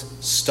girls,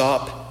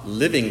 stop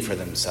living for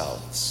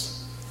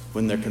themselves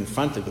when they're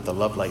confronted with a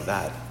love like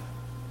that.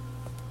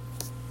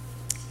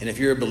 And if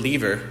you're a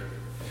believer,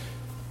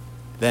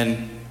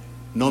 then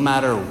no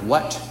matter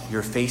what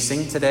you're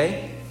facing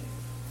today,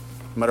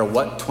 no matter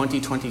what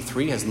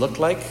 2023 has looked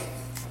like,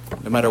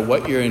 no matter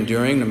what you're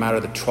enduring, no matter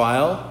the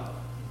trial,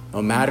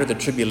 no matter the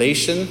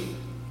tribulation,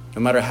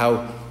 no matter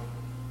how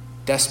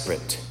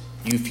desperate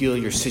you feel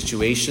your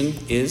situation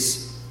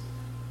is,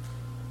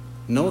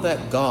 know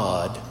that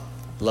God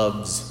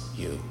loves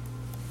you.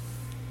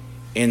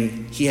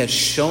 And he has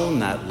shown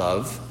that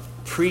love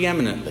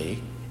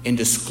preeminently in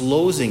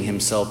disclosing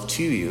himself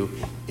to you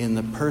in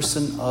the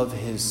person of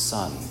his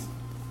Son.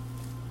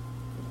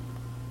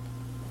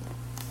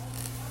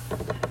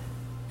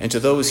 And to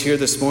those here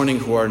this morning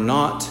who are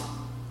not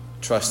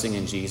trusting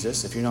in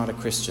Jesus, if you're not a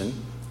Christian,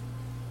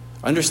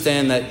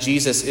 understand that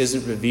Jesus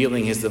isn't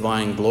revealing his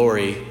divine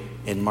glory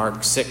in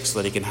Mark 6 so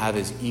that he can have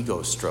his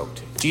ego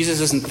stroked. Jesus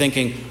isn't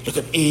thinking, look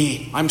at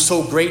me, I'm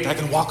so great, I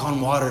can walk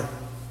on water.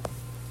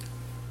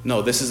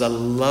 No, this is a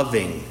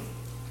loving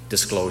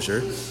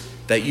disclosure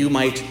that you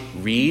might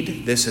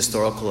read this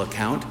historical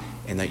account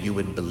and that you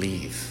would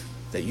believe.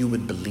 That you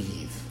would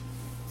believe.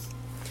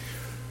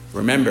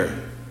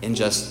 Remember, in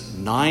just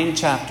 9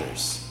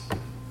 chapters,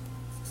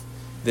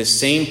 this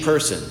same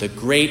person, the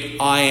great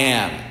I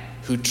Am,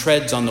 who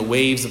treads on the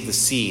waves of the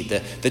sea,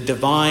 the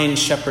divine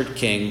shepherd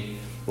king,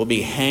 will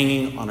be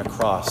hanging on a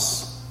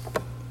cross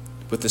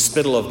with the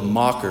spittle of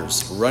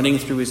mockers running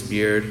through his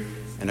beard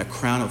and a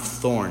crown of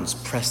thorns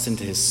pressed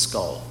into his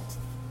skull.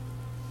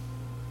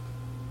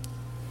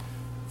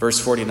 Verse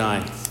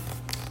 49,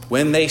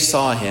 when they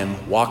saw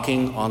him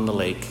walking on the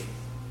lake,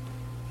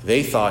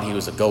 they thought he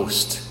was a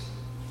ghost.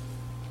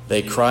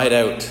 They cried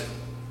out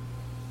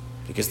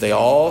because they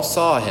all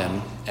saw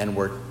him and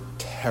were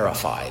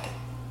terrified.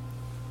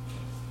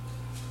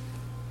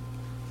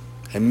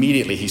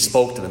 Immediately he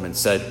spoke to them and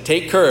said,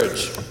 take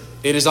courage,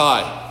 it is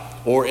I.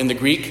 Or in the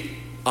Greek,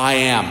 I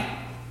am.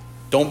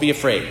 Don't be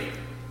afraid.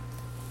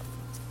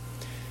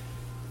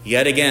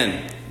 Yet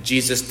again,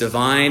 Jesus'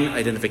 divine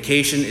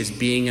identification is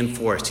being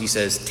enforced. He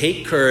says,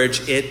 take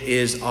courage, it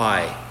is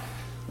I.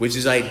 Which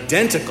is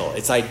identical.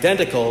 It's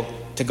identical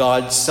to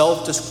God's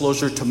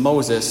self-disclosure to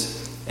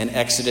Moses in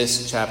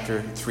Exodus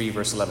chapter 3,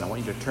 verse 11. I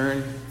want you to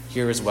turn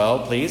here as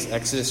well, please.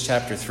 Exodus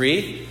chapter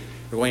 3.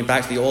 We're going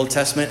back to the Old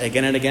Testament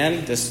again and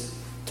again. This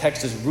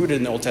text is rooted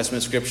in the Old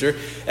Testament scripture.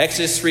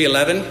 Exodus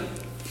 3:11.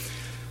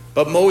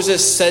 But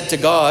Moses said to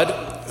God,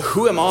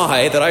 who am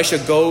I that I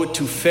should go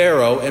to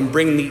Pharaoh and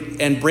bring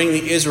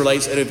the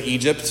Israelites out of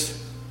Egypt?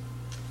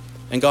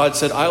 And God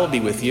said, I will be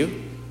with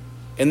you.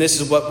 And this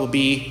is what will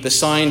be the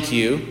sign to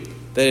you,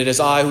 that it is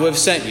I who have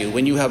sent you.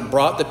 When you have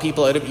brought the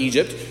people out of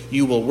Egypt,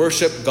 you will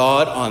worship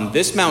God on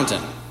this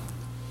mountain.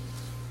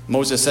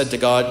 Moses said to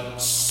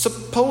God,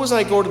 suppose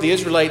I go to the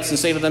Israelites and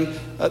say to them,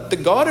 the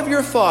God of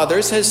your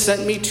fathers has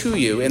sent me to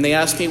you. And they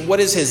ask me, what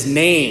is his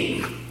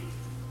name?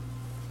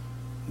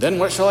 Then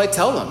what shall I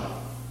tell them?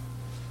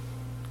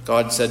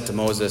 God said to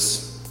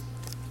Moses,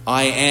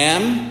 I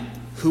am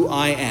who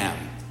I am.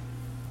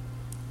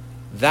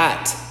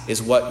 That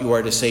is what you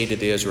are to say to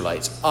the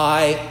Israelites.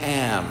 I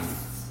am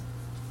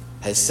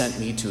has sent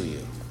me to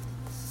you.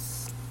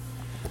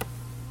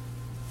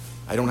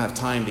 I don't have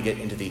time to get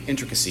into the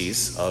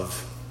intricacies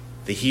of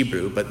the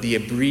Hebrew, but the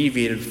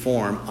abbreviated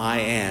form I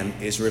am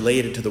is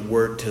related to the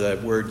word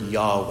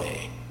Yahweh.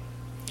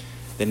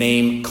 The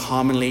name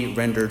commonly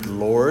rendered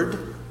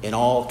Lord in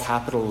all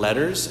capital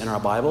letters in our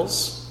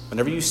Bibles.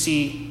 Whenever you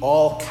see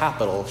all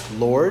capital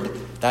Lord,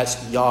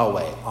 that's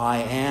Yahweh. I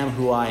am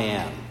who I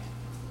am.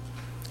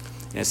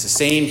 And it's the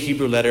same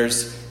Hebrew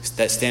letters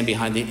that stand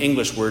behind the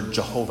English word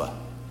Jehovah.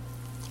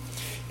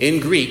 In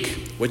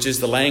Greek, which is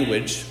the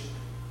language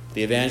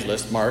the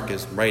evangelist Mark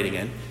is writing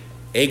in,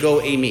 ego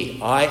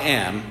eimi, I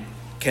am,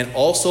 can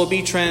also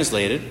be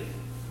translated,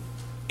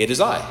 it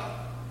is I.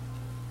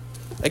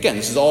 Again,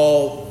 this is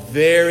all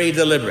very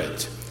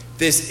deliberate.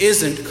 This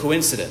isn't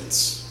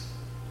coincidence.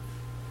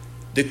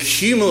 The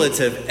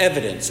cumulative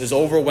evidence is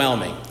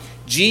overwhelming.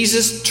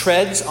 Jesus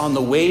treads on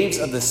the waves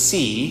of the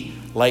sea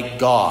like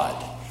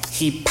God.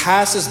 He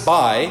passes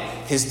by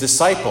his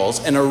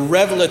disciples in a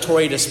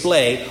revelatory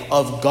display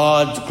of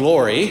God's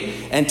glory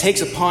and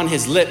takes upon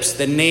his lips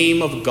the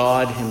name of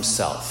God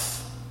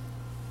himself.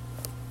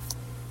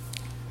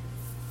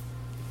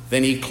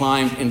 Then he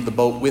climbed into the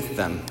boat with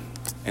them,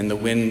 and the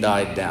wind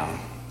died down.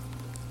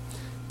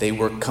 They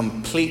were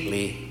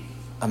completely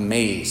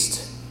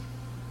amazed,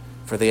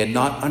 for they had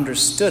not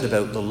understood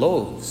about the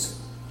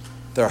loaves.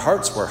 Their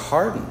hearts were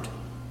hardened.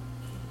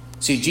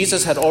 See,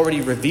 Jesus had already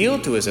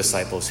revealed to his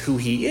disciples who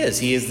he is.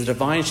 He is the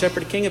divine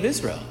shepherd king of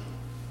Israel.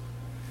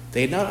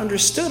 They had not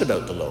understood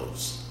about the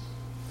loaves.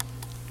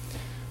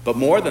 But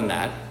more than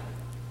that,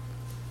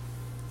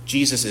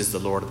 Jesus is the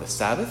Lord of the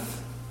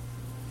Sabbath,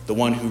 the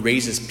one who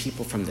raises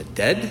people from the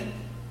dead,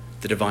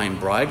 the divine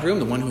bridegroom,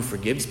 the one who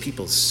forgives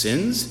people's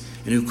sins,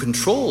 and who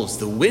controls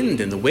the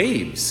wind and the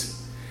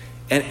waves.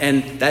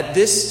 And that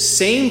this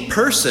same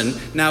person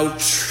now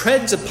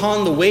treads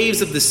upon the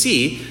waves of the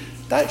sea,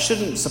 that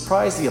shouldn't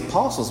surprise the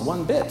apostles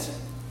one bit.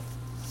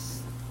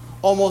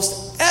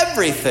 Almost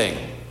everything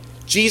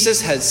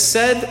Jesus has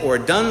said or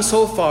done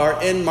so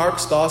far in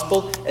Mark's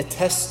gospel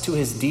attests to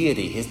his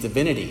deity, his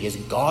divinity, his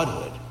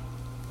godhood.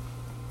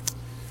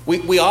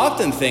 We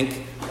often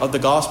think of the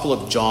Gospel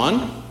of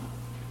John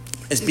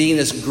as being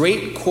this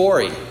great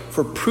quarry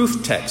for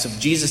proof texts of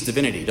Jesus'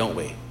 divinity, don't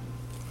we?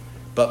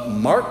 But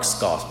Mark's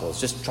gospel is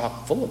just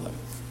chock full of them.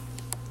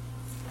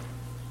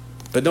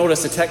 But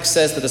notice the text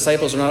says the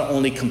disciples are not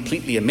only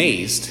completely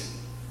amazed,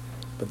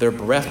 but they're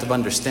bereft of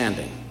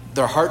understanding.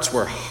 Their hearts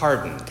were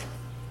hardened.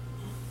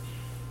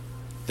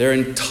 Their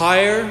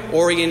entire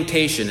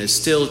orientation is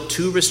still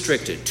too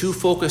restricted, too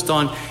focused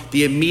on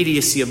the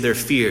immediacy of their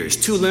fears,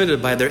 too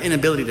limited by their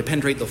inability to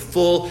penetrate the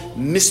full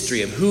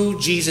mystery of who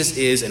Jesus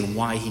is and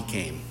why he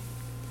came.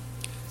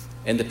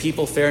 And the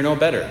people fare no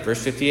better.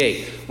 Verse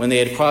 58, when they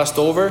had crossed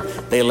over,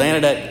 they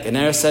landed at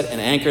Gennesaret and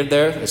anchored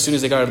there. As soon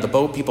as they got out of the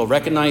boat, people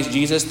recognized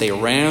Jesus. They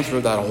ran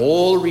through that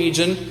whole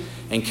region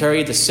and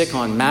carried the sick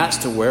on mats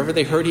to wherever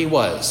they heard he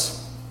was.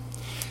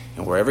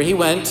 And wherever he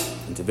went,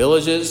 into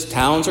villages,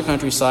 towns, or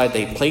countryside,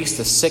 they placed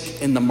the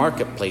sick in the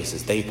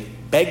marketplaces. They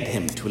begged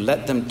him to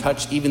let them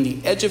touch even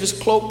the edge of his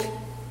cloak,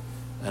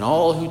 and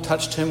all who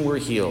touched him were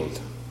healed.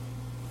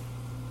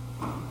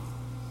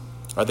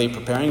 Are they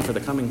preparing for the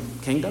coming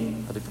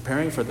kingdom? Are they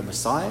preparing for the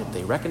Messiah? Do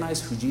they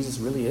recognize who Jesus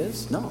really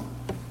is? No.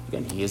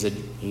 Again, he is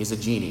a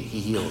genie. He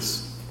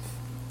heals.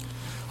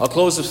 I'll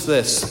close with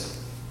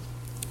this.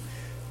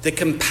 The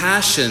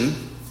compassion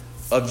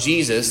of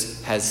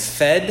Jesus has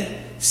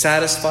fed,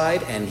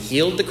 satisfied, and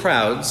healed the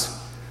crowds,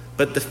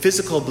 but the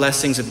physical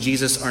blessings of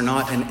Jesus are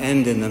not an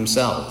end in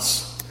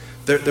themselves.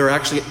 They're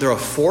a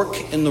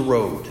fork in the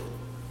road.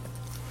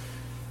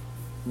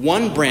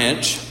 One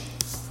branch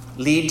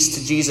leads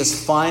to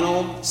Jesus'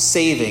 final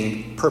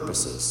saving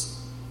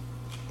purposes.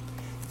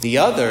 The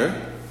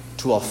other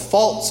to a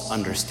false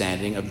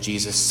understanding of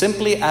Jesus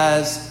simply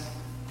as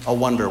a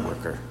wonder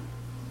worker.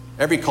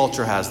 Every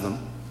culture has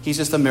them. He's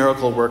just a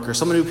miracle worker,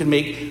 someone who can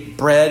make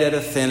bread out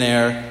of thin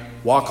air,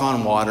 walk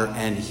on water,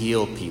 and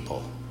heal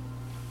people.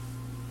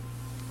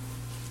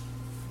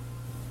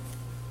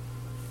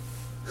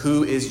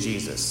 Who is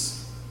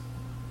Jesus?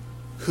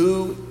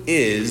 Who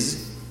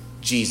is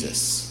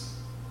Jesus?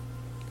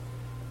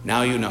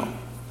 Now you know.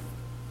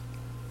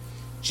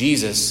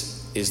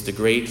 Jesus is the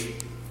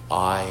great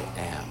I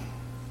am.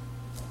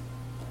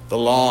 The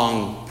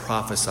long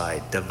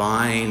prophesied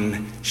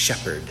divine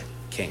shepherd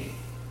king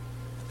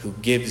who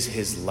gives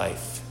his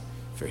life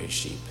for his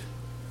sheep.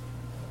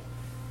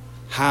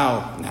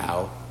 How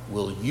now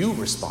will you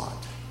respond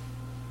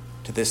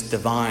to this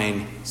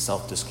divine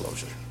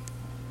self-disclosure?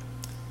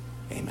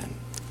 Amen.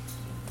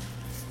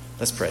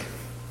 Let's pray.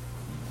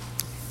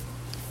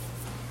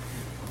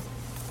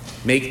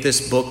 Make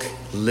this book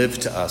live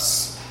to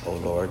us, O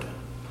Lord.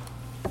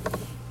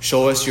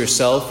 Show us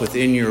yourself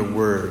within your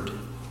word.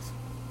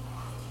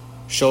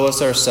 Show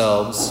us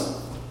ourselves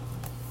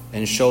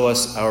and show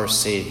us our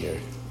Savior.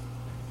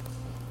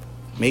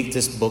 Make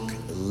this book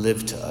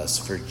live to us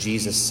for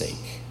Jesus'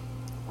 sake.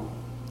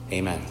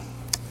 Amen.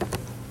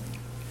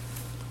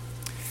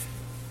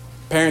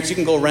 Parents, you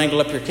can go wrangle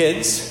up your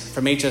kids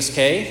from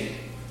HSK.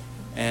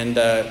 And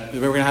we're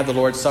going to have the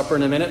Lord's Supper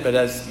in a minute, but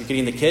as you're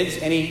getting the kids,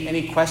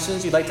 any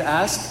questions you'd like to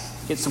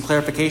ask? Get some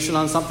clarification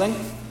on something?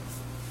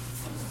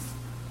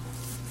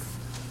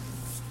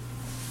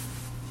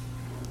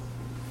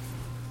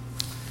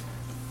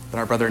 But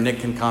our brother Nick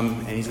can come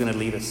and he's going to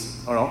lead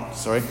us. Oh, no,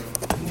 sorry.